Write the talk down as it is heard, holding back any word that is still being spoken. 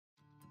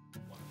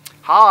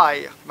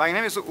Hi, my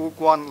name is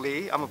Wookwon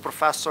Lee. I'm a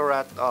professor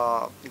at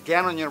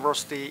Gannon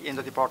University in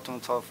the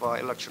Department of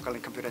Electrical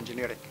and Computer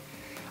Engineering.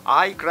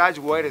 I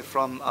graduated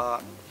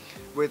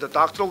with a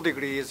doctoral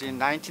degrees in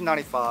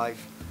 1995,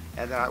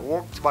 and then I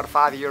worked about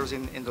 5 years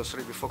in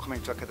industry before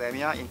coming to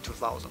academia in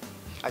 2000.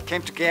 I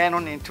came to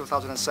Gannon in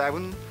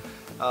 2007.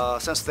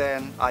 Since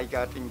then, I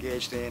got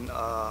engaged in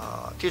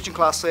teaching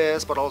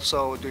classes, but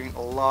also doing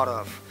a lot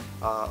of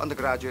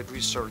undergraduate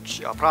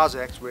research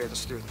projects with the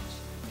students.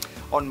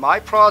 On my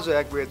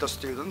project with the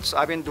students,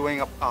 I've been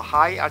doing a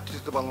high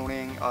altitude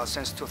ballooning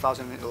since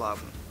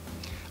 2011.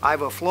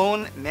 I've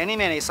flown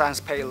many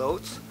science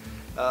payloads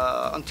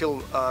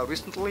until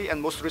recently,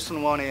 and most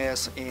recent one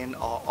is in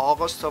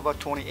August of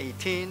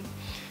 2018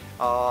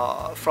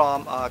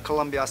 from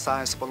Columbia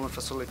Science Balloon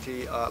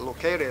Facility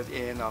located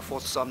in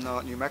Fort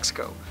Sumner, New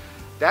Mexico.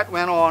 That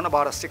went on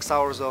about 6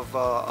 hours of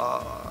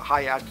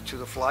high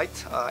altitude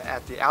flight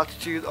at the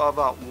altitude of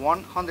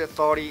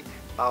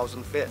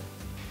 130,000 feet.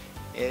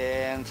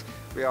 And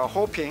we are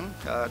hoping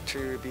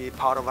to be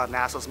part of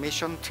NASA's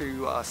mission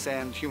to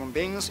send human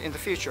beings in the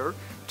future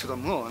to the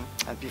moon.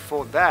 And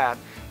before that,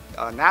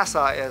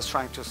 NASA is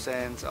trying to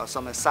send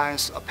some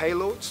science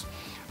payloads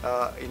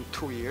in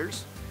 2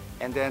 years.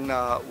 And then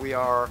we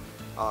are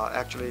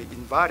actually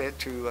invited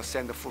to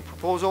send the full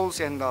proposals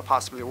and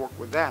possibly work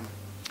with them.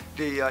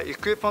 The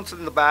equipment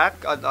in the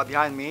back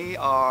behind me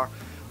are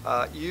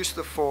used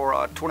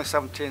for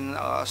 2017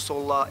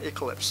 solar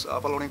eclipse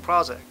ballooning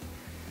project.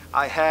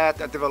 I had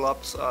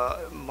developed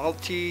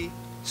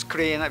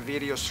multi-screen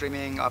video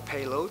streaming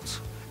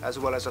payloads as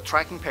well as a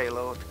tracking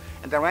payload,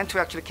 and I went to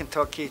actually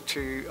Kentucky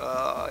to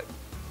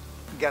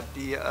get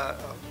the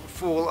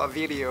full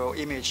video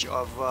image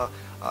of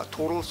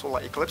total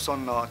solar eclipse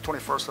on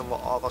 21st of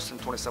August in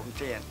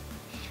 2017.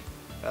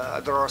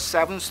 There are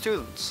 7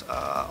 students,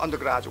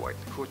 undergraduate,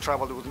 who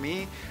traveled with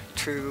me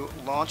to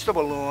launch the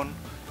balloon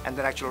and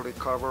then actually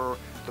recover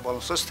the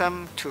balloon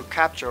system to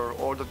capture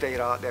all the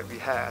data that we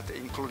had,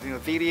 including the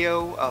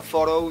video,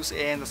 photos,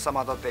 and some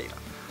other data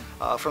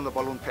from the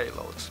balloon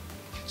payloads.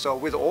 So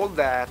with all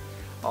that,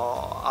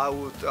 I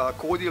would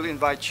cordially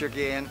invite you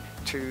again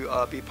to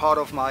be part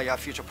of my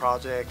future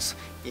projects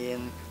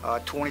in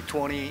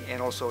 2020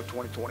 and also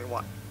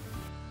 2021.